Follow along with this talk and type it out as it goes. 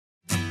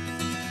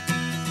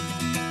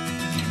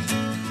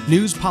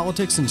News,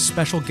 politics, and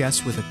special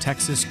guests with a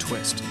Texas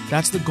twist.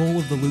 That's the goal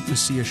of the Luke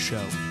Macias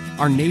Show.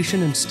 Our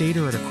nation and state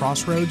are at a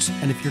crossroads,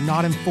 and if you're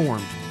not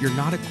informed, you're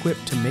not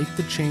equipped to make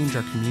the change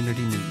our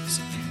community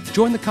needs.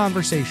 Join the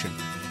conversation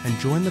and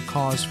join the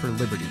cause for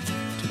liberty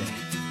today.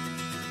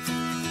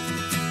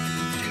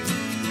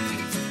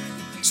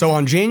 So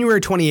on January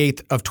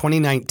 28th of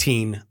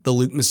 2019, the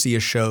Luke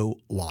Macias Show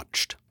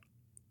launched.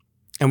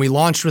 And we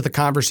launched with a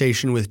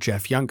conversation with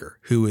Jeff Younger,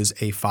 who is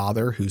a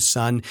father whose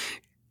son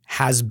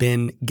has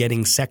been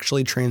getting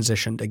sexually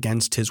transitioned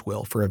against his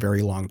will for a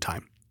very long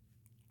time.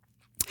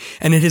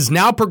 And it has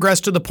now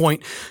progressed to the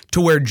point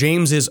to where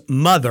James's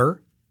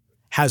mother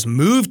has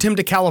moved him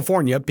to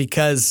California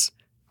because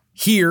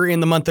here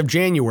in the month of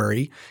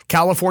January,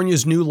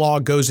 California's new law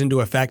goes into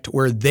effect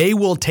where they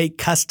will take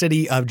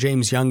custody of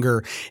James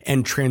Younger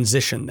and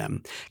transition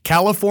them.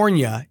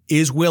 California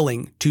is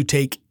willing to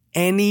take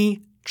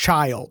any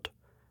child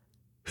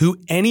who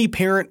any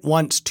parent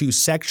wants to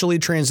sexually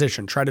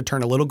transition, try to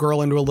turn a little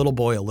girl into a little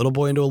boy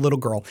into a little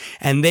girl,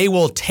 and they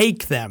will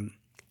take them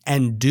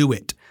and do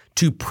it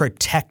to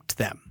protect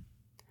them.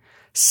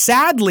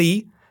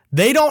 Sadly,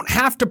 they don't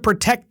have to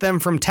protect them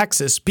from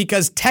Texas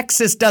because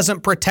Texas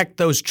doesn't protect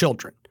those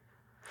children.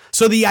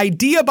 So the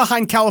idea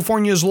behind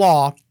California's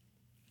law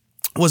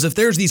was if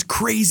there's these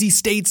crazy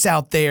states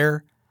out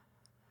there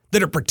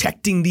that are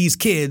protecting these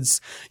kids,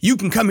 you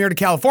can come here to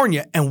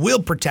California and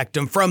we'll protect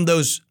them from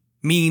those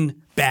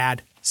mean,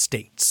 bad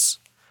states.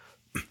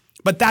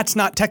 But that's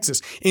not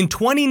Texas. In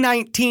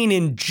 2019,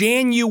 in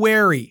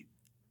January,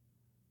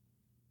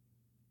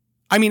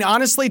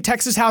 honestly,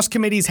 Texas House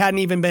committees hadn't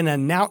even been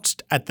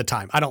announced at the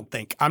time, I don't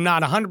think. I'm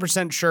not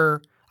 100%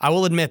 sure. I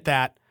will admit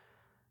that.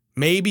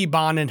 Maybe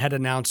Bonnen had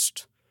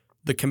announced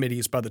the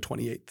committees by the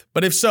 28th.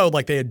 But if so,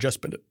 they had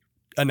just been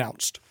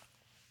announced.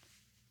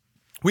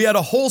 We had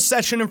a whole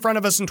session in front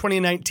of us in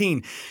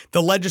 2019.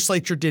 The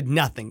legislature did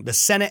nothing. The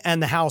Senate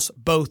and the House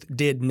both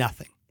did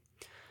nothing.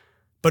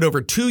 But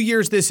over 2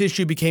 years, this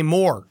issue became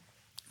more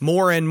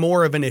and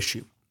more of an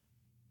issue.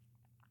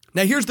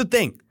 Now, here's the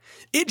thing.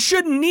 It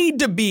shouldn't need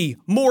to be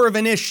more of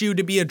an issue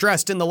to be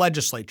addressed in the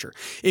legislature.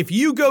 If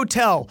you go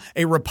tell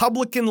a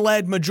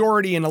Republican-led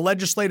majority in a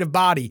legislative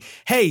body,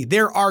 hey,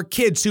 there are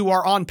kids who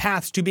are on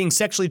paths to being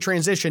sexually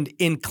transitioned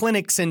in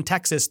clinics in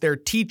Texas, their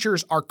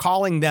teachers are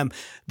calling them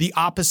the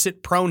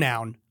opposite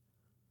pronoun.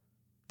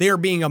 They are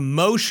being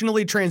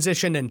emotionally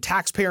transitioned and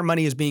taxpayer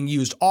money is being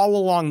used all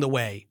along the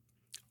way.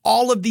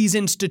 All of these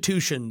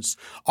institutions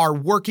are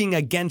working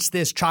against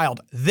this child.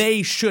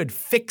 They should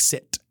fix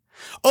it.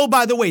 Oh,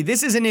 by the way,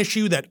 this is an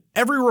issue that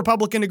every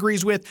Republican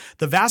agrees with,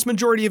 the vast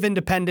majority of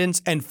independents,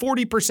 and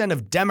 40%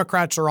 of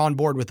Democrats are on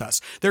board with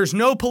us. There's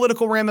no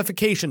political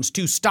ramifications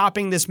to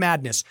stopping this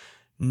madness.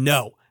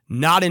 No,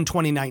 not in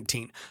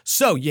 2019.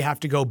 So you have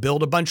to go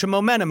build a bunch of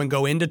momentum and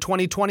go into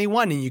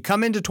 2021. And you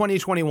come into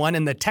 2021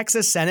 and the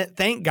Texas Senate,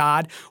 thank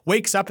God,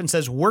 wakes up and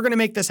says, we're going to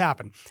make this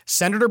happen.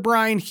 Senator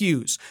Brian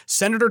Hughes,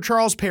 Senator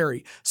Charles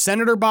Perry,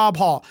 Senator Bob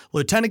Hall,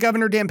 Lieutenant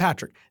Governor Dan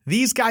Patrick,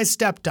 these guys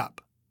stepped up.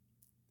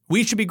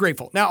 We should be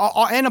grateful. Now,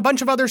 and a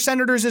bunch of other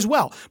senators as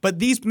well. But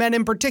these men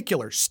in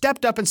particular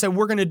stepped up and said,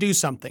 we're going to do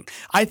something.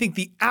 I think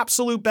the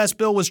absolute best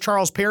bill was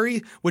Charles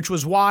Perry, which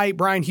was why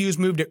Brian Hughes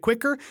moved it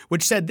quicker,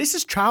 which said, this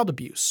is child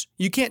abuse.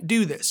 You can't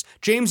do this.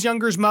 James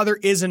Younger's mother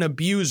is an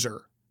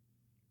abuser.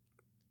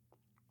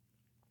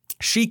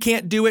 She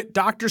can't do it.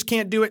 Doctors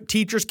can't do it.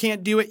 Teachers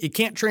can't do it. You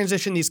can't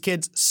transition these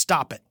kids.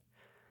 Stop it.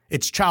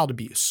 It's child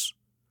abuse.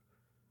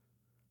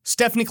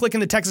 Stephanie Klick in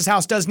the Texas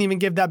House doesn't even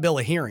give that bill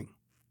a hearing.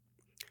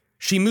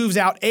 She moves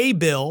out a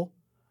bill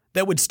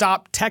that would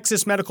stop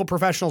Texas medical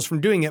professionals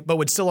from doing it, but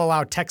would still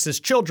allow Texas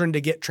children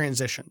to get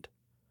transitioned.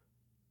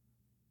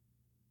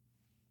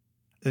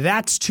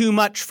 That's too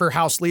much for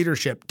House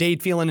leadership.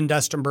 Dade Phelan and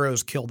Dustin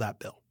Burrows killed that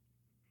bill.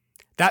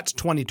 That's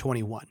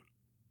 2021.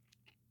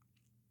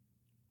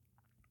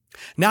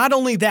 Not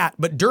only that,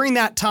 but during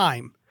that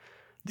time,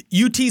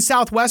 UT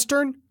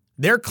Southwestern,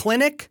 their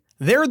clinic,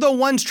 they're the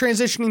ones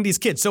transitioning these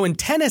kids. So in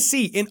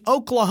Tennessee, in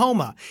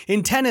Oklahoma,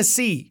 in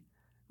Tennessee,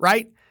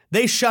 right?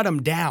 They shut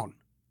them down.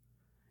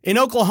 In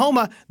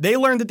Oklahoma, they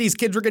learned that these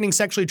kids were getting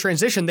sexually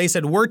transitioned. They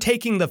said, we're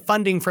taking the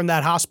funding from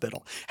that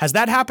hospital. Has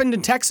that happened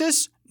in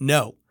Texas?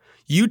 No.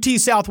 UT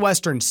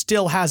Southwestern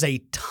still has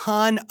a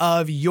ton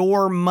of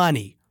your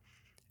money,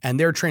 and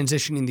they're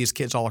transitioning these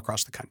kids all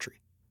across the country,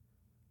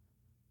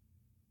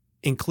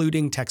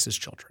 including Texas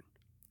children.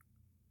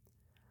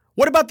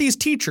 What about these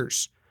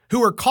teachers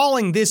who are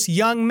calling this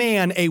young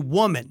man a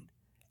woman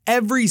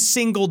every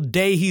single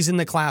day he's in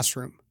the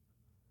classroom?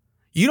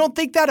 You don't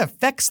think that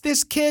affects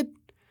this kid?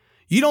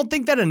 You don't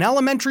think that an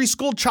elementary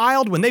school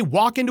child, when they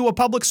walk into a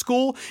public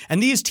school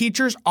and these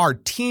teachers are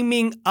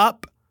teaming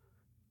up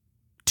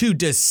to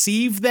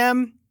deceive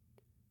them,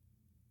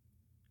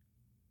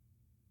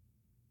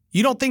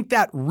 you don't think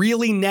that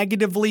really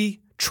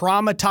negatively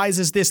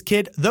traumatizes this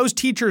kid? Those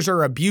teachers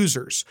are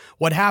abusers.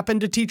 What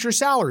happened to teacher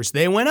salaries?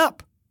 They went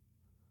up.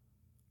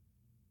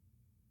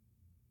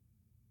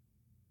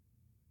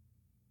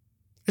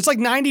 It's like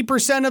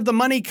 90% of the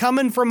money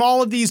coming from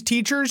all of these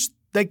teachers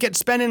that get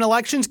spent in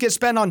elections get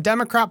spent on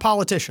Democrat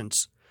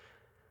politicians.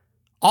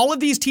 All of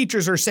these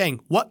teachers are saying,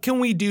 what can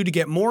we do to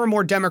get more and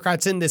more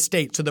Democrats in this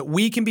state so that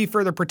we can be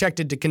further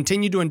protected to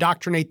continue to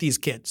indoctrinate these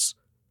kids?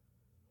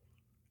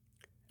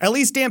 At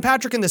least Dan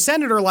Patrick and the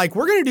Senate are like,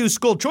 we're going to do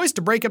school choice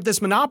to break up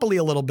this monopoly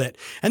a little bit.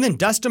 And then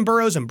Dustin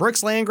Burrows and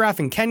Brooks Landgraf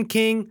and Ken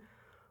King,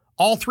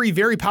 all three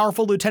very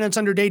powerful lieutenants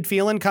under Dade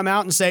Phelan, come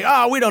out and say,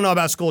 we don't know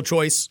about school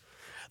choice.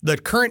 The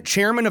current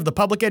chairman of the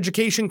Public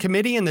Education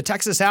Committee in the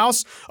Texas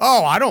House,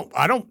 I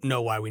don't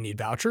know why we need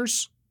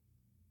vouchers.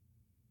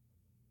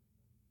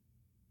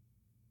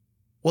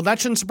 Well, that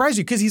shouldn't surprise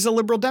you because he's a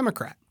liberal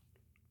Democrat.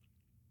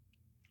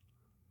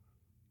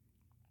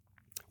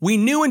 We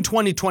knew in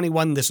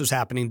 2021 this was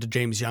happening to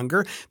James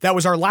Younger. That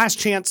was our last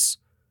chance.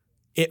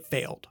 It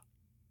failed.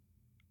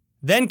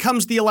 Then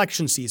comes the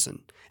election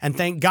season. And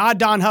thank God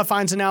Don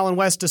Huffines and Allen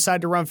West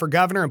decided to run for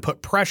governor and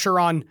put pressure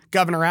on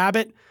Governor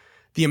Abbott.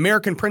 The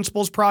American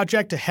Principles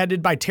Project,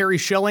 headed by Terry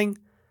Schilling,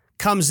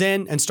 comes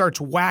in and starts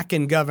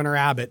whacking Governor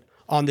Abbott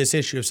on this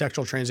issue of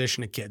sexual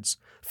transition of kids.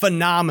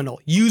 Phenomenal.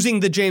 Using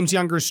the James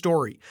Younger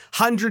story.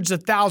 Hundreds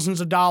of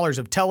thousands of dollars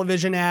of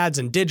television ads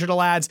and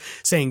digital ads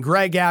saying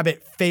Greg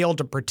Abbott failed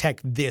to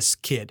protect this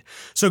kid.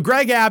 So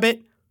Greg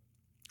Abbott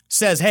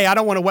says, hey, I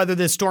don't want to weather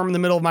this storm in the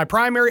middle of my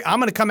primary. I'm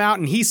going to come out,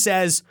 and he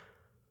says,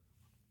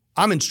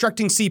 I'm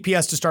instructing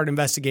CPS to start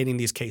investigating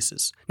these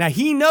cases. Now,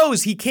 he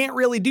knows he can't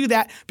really do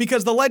that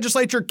because the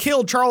legislature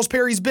killed Charles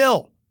Perry's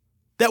bill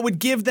that would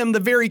give them the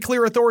very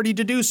clear authority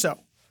to do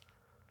so.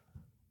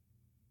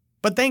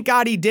 But thank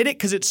God he did it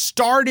because it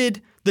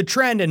started the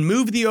trend and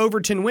moved the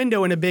Overton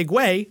window in a big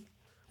way,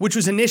 which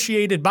was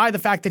initiated by the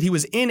fact that he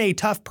was in a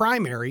tough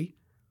primary.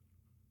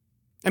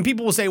 And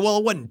people will say, well,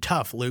 it wasn't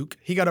tough, Luke.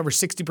 He got over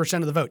 60%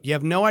 of the vote. You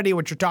have no idea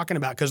what you're talking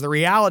about because the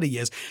reality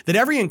is that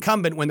every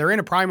incumbent, when they're in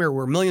a primary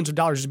where millions of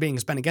dollars is being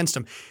spent against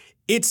them,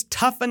 it's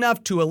tough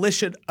enough to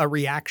elicit a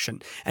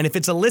reaction. And if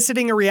it's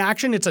eliciting a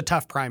reaction, it's a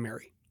tough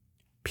primary,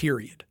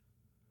 period.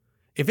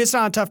 If it's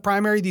not a tough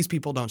primary, these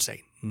people don't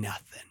say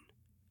nothing.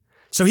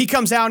 So he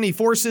comes out and he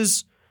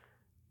forces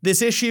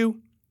this issue.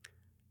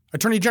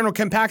 Attorney General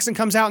Ken Paxton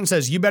comes out and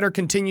says, you better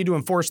continue to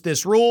enforce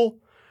this rule.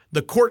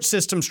 The court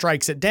system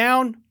strikes it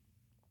down.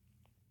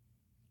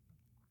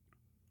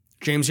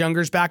 James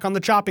Younger's back on the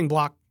chopping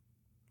block.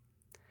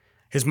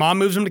 His mom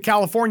moves him to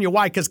California.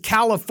 Why? Because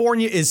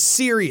California is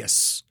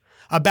serious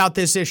about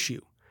this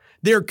issue.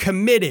 They're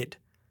committed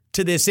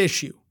to this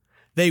issue.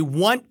 They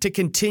want to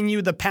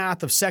continue the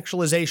path of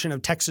sexualization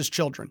of Texas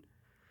children.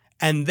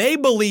 And they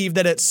believe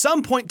that at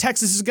some point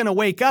Texas is going to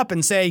wake up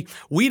and say,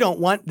 we don't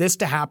want this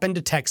to happen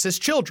to Texas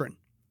children.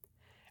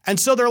 And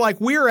so they're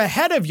like, we're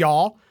ahead of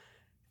y'all.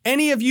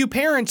 Any of you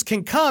parents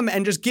can come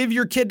and just give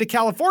your kid to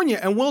California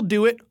and we'll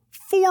do it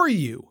for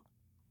you.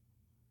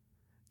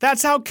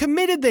 That's how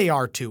committed they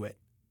are to it.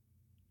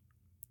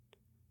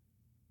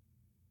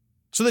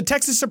 So the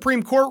Texas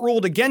Supreme Court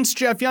ruled against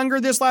Jeff Younger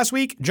this last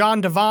week.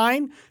 John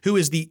Devine, who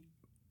is the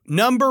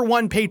number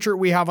one patriot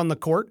we have on the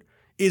court,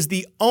 is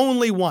the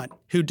only one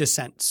who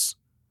dissents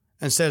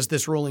and says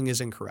this ruling is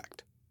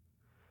incorrect.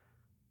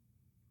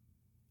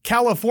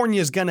 California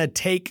is going to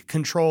take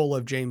control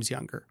of James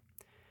Younger,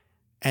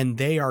 and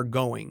they are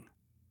going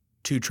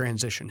to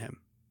transition him.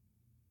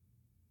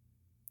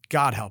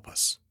 God help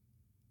us.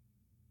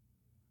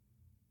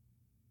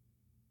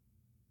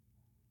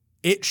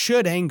 It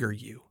should anger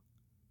you.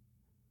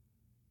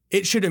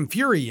 It should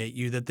infuriate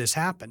you that this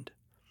happened.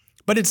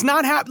 But it's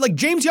not like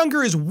James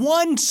Younger is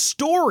one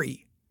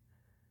story.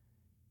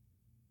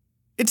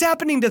 It's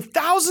happening to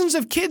thousands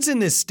of kids in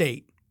this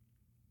state.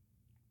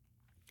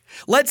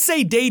 Let's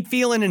say Dade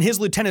Phelan and his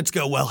lieutenants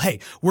go, well, hey,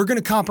 we're going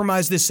to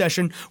compromise this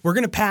session. We're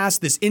going to pass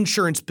this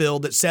insurance bill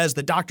that says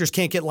that doctors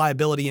can't get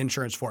liability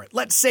insurance for it.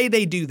 Let's say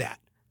they do that.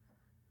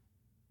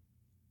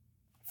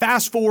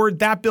 Fast forward,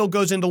 that bill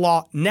goes into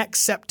law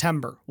next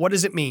September. What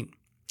does it mean?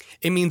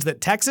 It means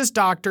that Texas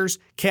doctors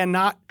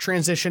cannot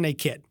transition a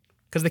kid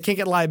because they can't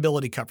get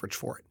liability coverage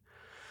for it.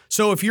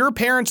 So if you're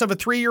parents of a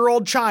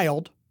 3-year-old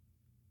child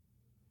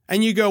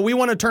and you go, we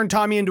want to turn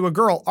Tommy into a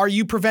girl, are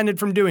you prevented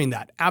from doing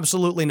that?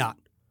 Absolutely not.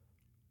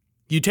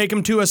 You take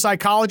him to a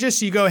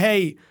psychologist, you go,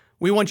 hey,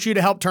 we want you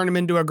to help turn him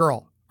into a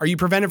girl. Are you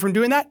prevented from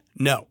doing that?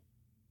 No.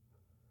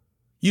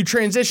 You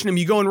transition him,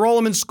 you go enroll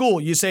him in school.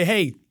 You say,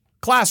 hey,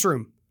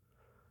 classroom,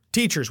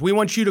 teachers, we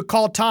want you to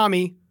call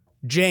Tommy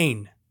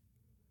Jane.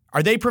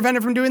 Are they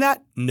prevented from doing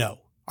that? No.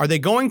 Are they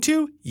going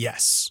to?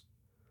 Yes.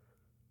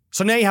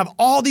 So now you have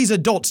all these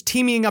adults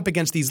teaming up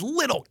against these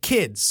little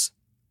kids.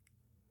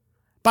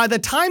 By the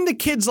time the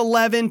kid's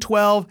 11,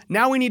 12,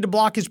 now we need to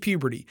block his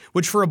puberty,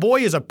 which for a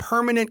boy is a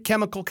permanent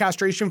chemical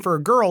castration. For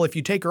a girl, if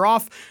you take her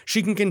off,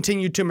 she can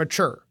continue to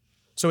mature.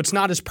 So it's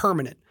not as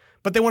permanent,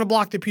 but they want to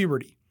block the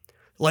puberty.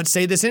 Let's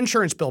say this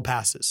insurance bill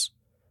passes.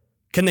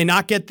 Can they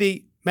not get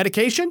the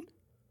medication?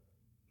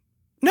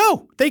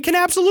 No, they can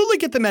absolutely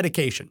get the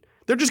medication.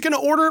 They're just going to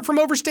order it from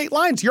over state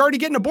lines. You're already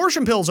getting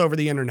abortion pills over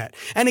the internet.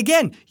 And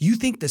again, you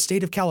think the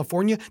state of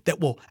California that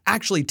will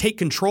actually take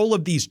control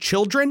of these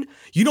children?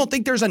 You don't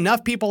think there's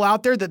enough people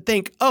out there that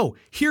think, oh,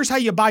 here's how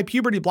you buy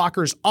puberty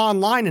blockers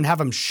online and have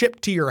them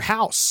shipped to your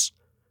house?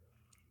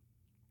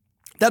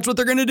 That's what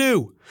they're going to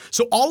do.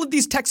 So all of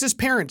these Texas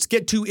parents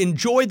get to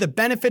enjoy the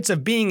benefits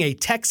of being a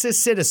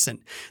Texas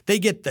citizen. They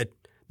get the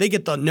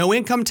no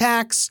income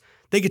tax.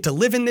 They get to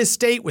live in this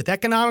state with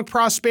economic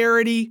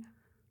prosperity.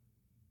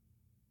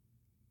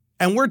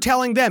 And we're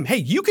telling them, hey,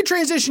 you can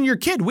transition your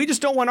kid. We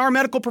just don't want our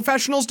medical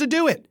professionals to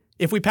do it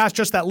if we pass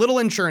just that little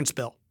insurance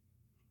bill.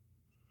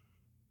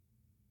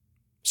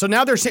 So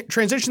now they're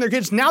transitioning their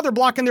kids. Now they're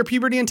blocking their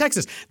puberty in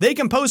Texas. They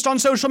can post on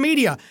social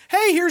media,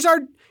 hey, here's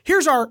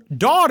our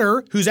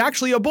daughter who's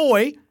actually a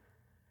boy.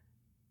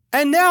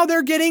 And now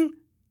they're getting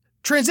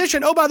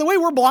transitioned. Oh, by the way,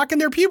 we're blocking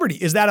their puberty.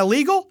 Is that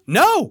illegal?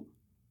 No.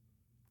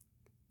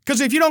 Because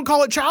if you don't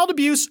call it child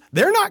abuse,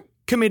 they're not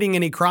committing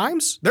any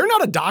crimes. They're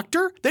not a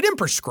doctor. They didn't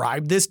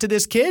prescribe this to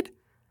this kid.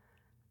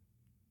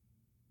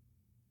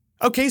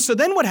 Okay, so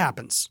then what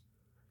happens?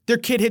 Their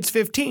kid hits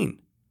 15.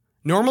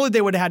 Normally,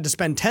 they would have had to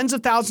spend tens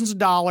of thousands of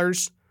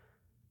dollars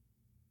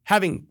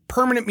having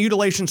permanent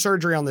mutilation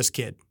surgery on this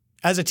kid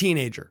as a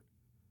teenager.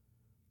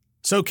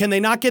 So can they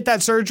not get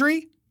that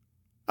surgery?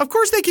 Of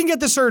course they can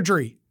get the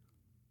surgery.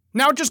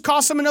 Now it just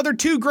costs them another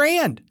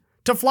 $2,000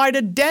 to fly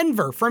to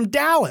Denver from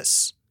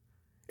Dallas.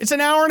 It's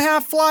an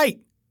hour-and-a-half flight.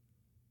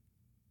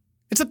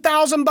 It's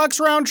 $1,000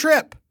 round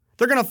trip.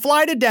 They're going to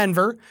fly to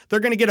Denver. They're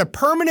going to get a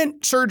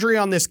permanent surgery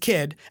on this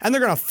kid, and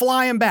they're going to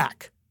fly him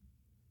back.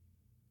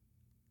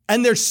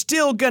 And there's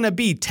still going to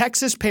be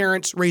Texas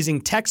parents raising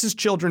Texas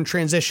children,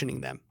 transitioning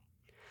them.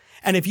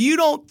 And if you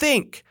don't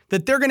think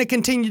that they're going to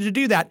continue to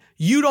do that,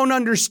 you don't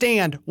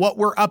understand what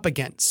we're up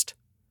against.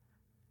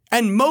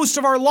 And most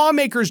of our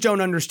lawmakers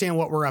don't understand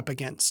what we're up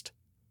against.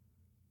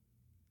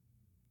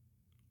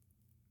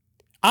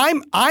 I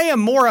am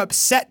more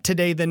upset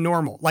today than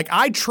normal. Like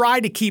I try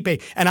to keep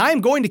and I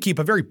am going to keep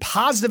a very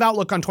positive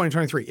outlook on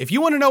 2023. If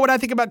you want to know what I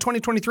think about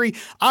 2023,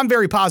 I'm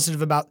very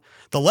positive about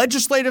the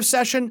legislative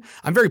session.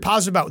 I'm very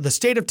positive about the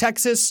state of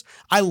Texas.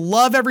 I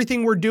love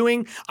everything we're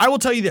doing. I will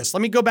tell you this.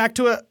 Let me go back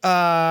to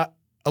a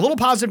little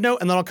positive note,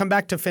 and then I'll come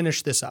back to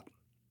finish this up.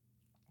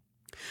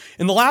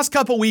 In the last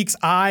couple weeks,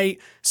 I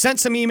sent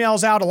some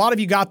emails out. A lot of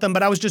you got them,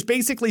 but I was just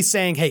basically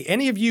saying, hey,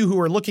 any of you who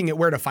are looking at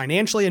where to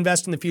financially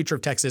invest in the future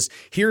of Texas,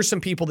 here's some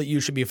people that you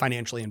should be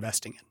financially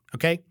investing in,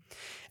 okay?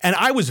 And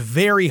I was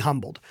very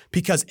humbled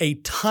because a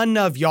ton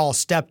of y'all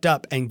stepped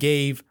up and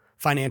gave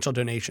financial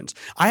donations.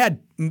 I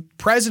had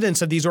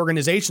presidents of these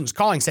organizations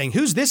calling saying,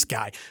 who's this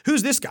guy?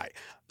 Who's this guy?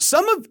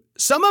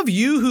 Some of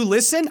you who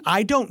listen,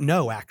 I don't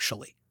know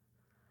actually.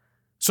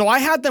 So I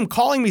had them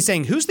calling me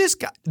saying, who's this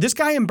guy? This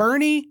guy in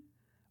Bernie?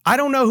 I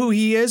don't know who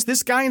he is.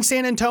 This guy in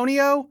San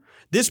Antonio?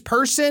 This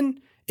person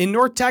in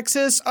North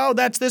Texas? Oh,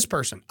 that's this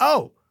person.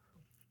 Oh,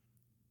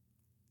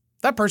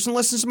 that person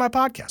listens to my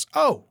podcast.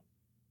 Oh,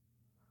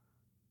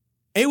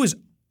 it was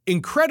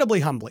incredibly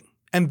humbling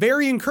and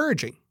very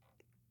encouraging.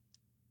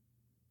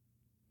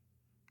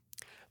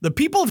 The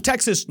people of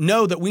Texas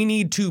know that we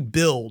need to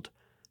build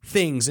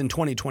things in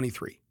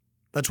 2023.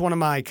 That's one of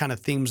my kind of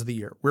themes of the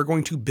year. We're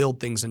going to build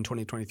things in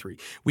 2023.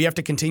 We have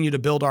to continue to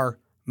build our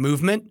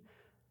movement.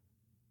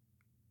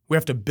 We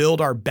have to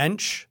build our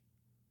bench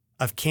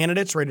of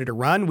candidates ready to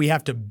run. We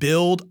have to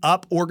build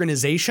up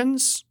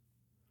organizations.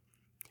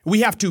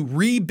 We have to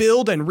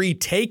rebuild and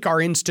retake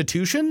our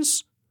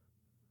institutions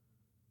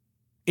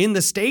in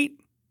the state.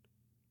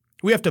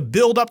 We have to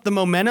build up the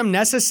momentum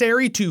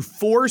necessary to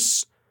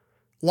force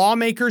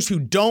lawmakers who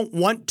don't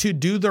want to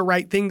do the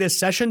right thing this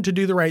session to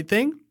do the right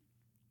thing.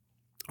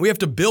 We have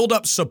to build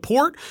up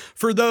support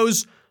for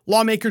those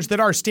lawmakers that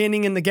are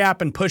standing in the gap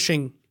and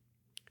pushing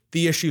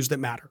the issues that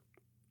matter.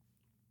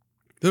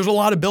 There's a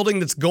lot of building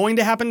that's going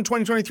to happen in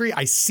 2023.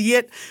 I see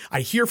it. I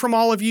hear from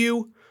all of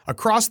you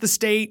across the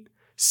state,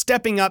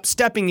 stepping up,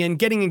 stepping in,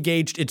 getting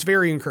engaged. It's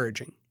very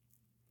encouraging.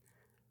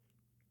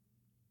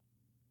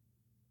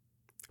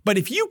 But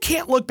if you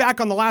can't look back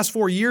on the last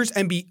 4 years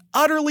and be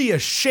utterly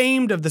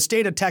ashamed of the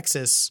state of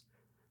Texas,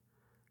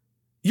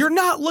 you're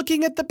not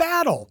looking at the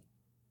battle.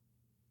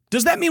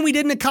 Does that mean we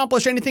didn't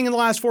accomplish anything in the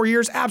last 4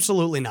 years?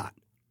 Absolutely not.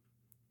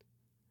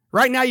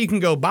 Right now, you can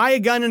go buy a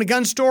gun in a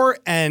gun store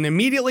and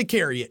immediately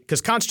carry it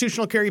because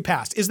constitutional carry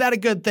passed. Is that a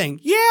good thing?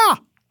 Yeah.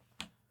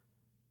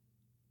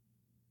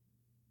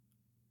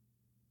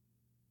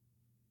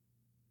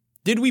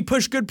 Did we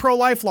push good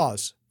pro-life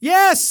laws?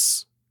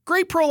 Yes.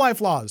 Great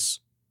pro-life laws.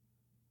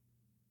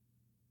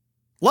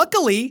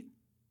 Luckily,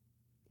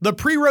 the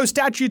pre-Roe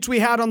statutes we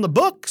had on the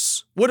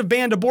books would have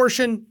banned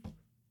abortion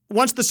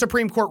once the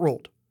Supreme Court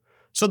ruled.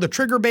 So the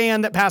trigger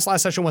ban that passed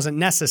last session wasn't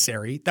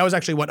necessary. That was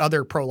actually what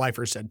other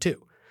pro-lifers said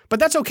too. But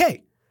that's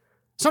okay.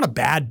 It's not a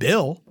bad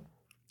bill.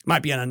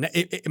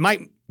 It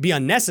might be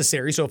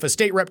unnecessary. So if a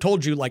state rep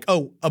told you like,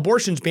 oh,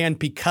 abortion's banned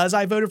because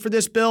I voted for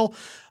this bill,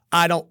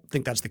 I don't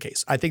think that's the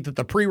case. I think that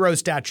the pre-Roe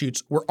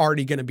statutes were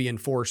already going to be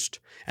enforced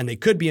and they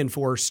could be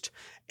enforced.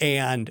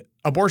 And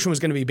abortion was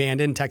going to be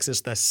banned in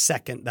Texas the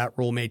second that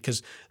rule made,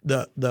 because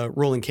the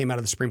ruling came out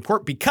of the Supreme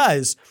Court,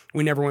 because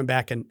we never went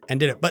back and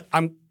did it. But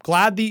I'm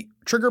glad the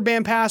trigger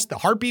ban passed, the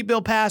heartbeat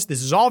bill passed.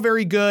 This is all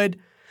very good.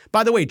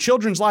 By the way,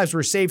 children's lives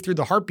were saved through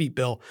the heartbeat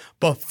bill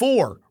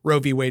before Roe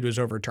v. Wade was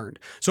overturned.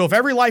 So if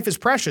every life is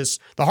precious,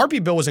 the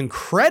heartbeat bill was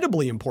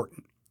incredibly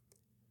important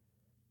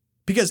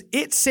because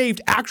it saved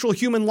actual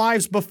human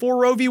lives before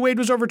Roe v. Wade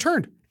was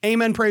overturned.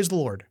 Amen. Praise the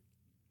Lord.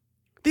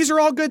 These are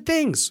all good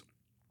things.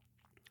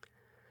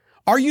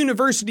 Our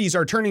universities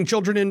are turning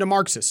children into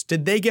Marxists.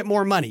 Did they get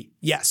more money?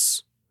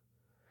 Yes.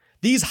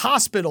 These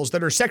hospitals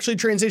that are sexually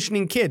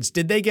transitioning kids,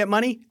 did they get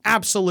money?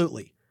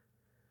 Absolutely.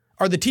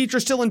 Are the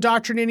teachers still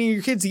indoctrinating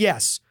your kids?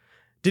 Yes.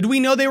 Did we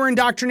know they were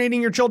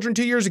indoctrinating your children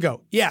 2 years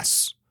ago?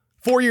 Yes.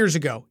 4 years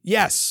ago?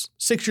 Yes.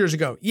 6 years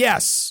ago?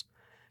 Yes.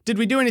 Did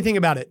we do anything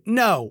about it?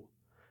 No.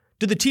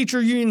 Do the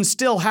teacher unions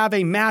still have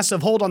a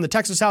massive hold on the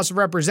Texas House of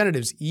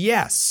Representatives?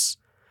 Yes.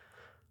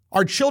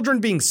 Are children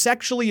being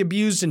sexually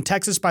abused in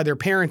Texas by their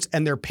parents,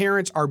 and their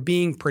parents are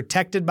being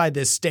protected by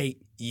this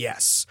state?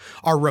 Yes.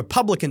 Are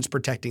Republicans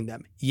protecting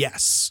them?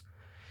 Yes.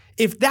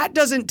 If that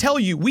doesn't tell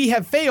you we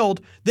have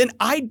failed, then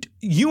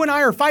you and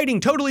I are fighting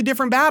totally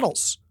different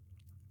battles.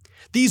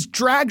 These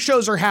drag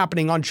shows are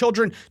happening on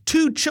children,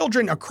 2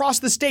 children across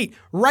the state,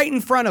 right in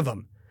front of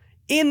them,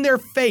 in their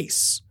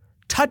face.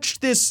 Touch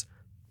this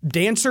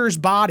dancer's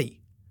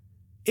body.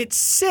 It's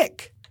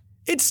sick.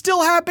 It's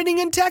still happening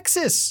in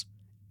Texas.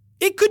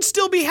 It could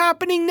still be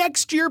happening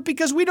next year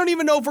because we don't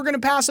even know if we're going to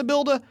pass a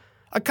bill to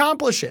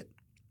accomplish it,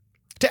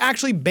 to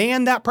actually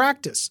ban that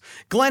practice.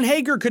 Glenn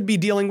Hager could be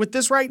dealing with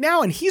this right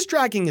now, and he's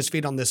dragging his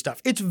feet on this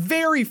stuff. It's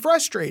very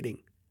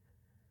frustrating.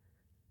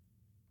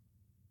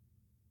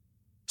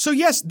 So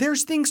yes,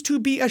 there's things to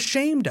be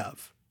ashamed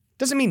of.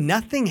 Doesn't mean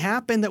nothing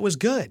happened that was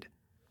good.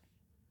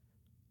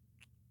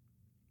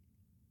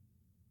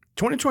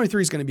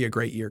 2023 is going to be a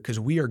great year because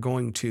we are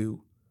going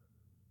to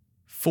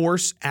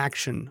force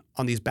action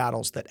on these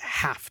battles that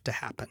have to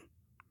happen.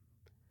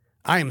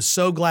 I am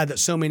so glad that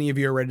so many of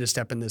you are ready to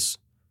step in this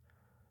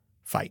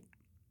fight.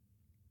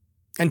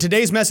 And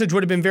today's message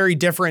would have been very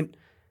different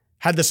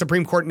had the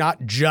Supreme Court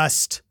not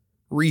just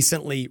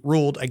recently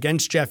ruled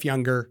against Jeff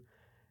Younger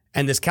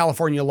and this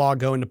California law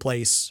go into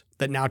place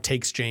that now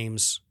takes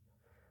James.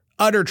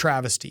 Utter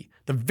travesty.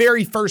 The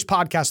very first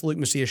podcast Luke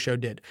Macias show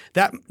did.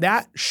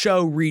 That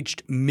show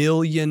reached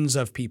millions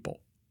of people.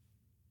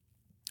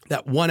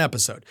 That one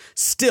episode.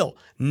 Still,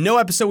 no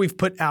episode we've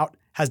put out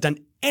has done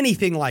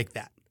anything like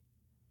that.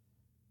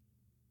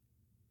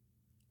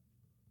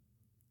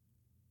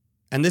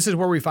 And this is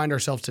where we find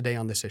ourselves today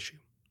on this issue.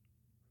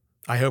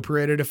 I hope you're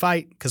ready to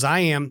fight, because I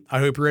am. I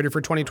hope you're ready for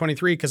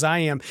 2023, because I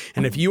am.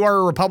 And if you are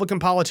a Republican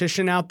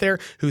politician out there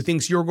who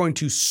thinks you're going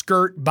to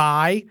skirt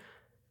by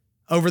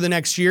over the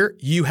next year,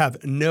 you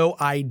have no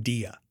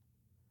idea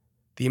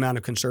the amount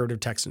of conservative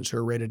Texans who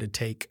are ready to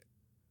take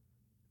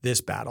this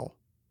battle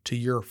to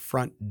your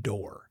front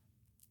door.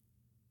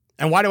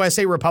 And why do I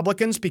say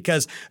Republicans?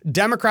 Because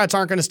Democrats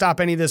aren't going to stop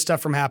any of this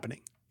stuff from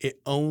happening. It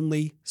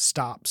only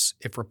stops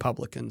if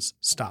Republicans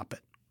stop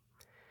it.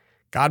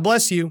 God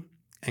bless you,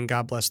 and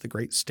God bless the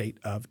great state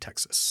of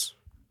Texas.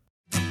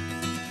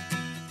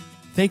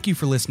 Thank you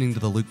for listening to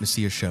the Luke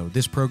Macias Show.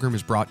 This program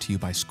is brought to you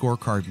by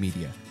Scorecard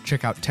Media.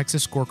 Check out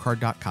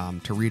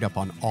TexasScorecard.com to read up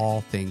on all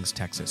things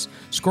Texas.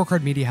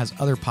 Scorecard Media has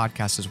other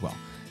podcasts as well.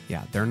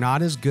 Yeah, they're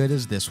not as good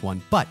as this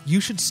one, but you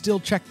should still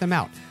check them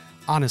out.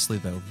 Honestly,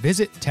 though,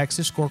 visit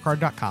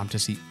TexasScorecard.com to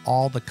see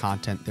all the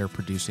content they're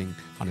producing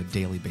on a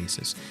daily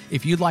basis.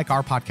 If you'd like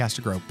our podcast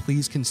to grow,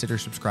 please consider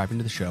subscribing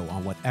to the show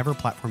on whatever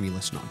platform you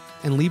listen on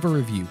and leave a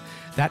review.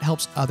 That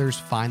helps others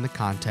find the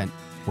content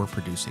we're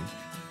producing.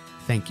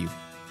 Thank you.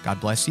 God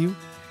bless you,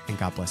 and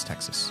God bless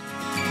Texas.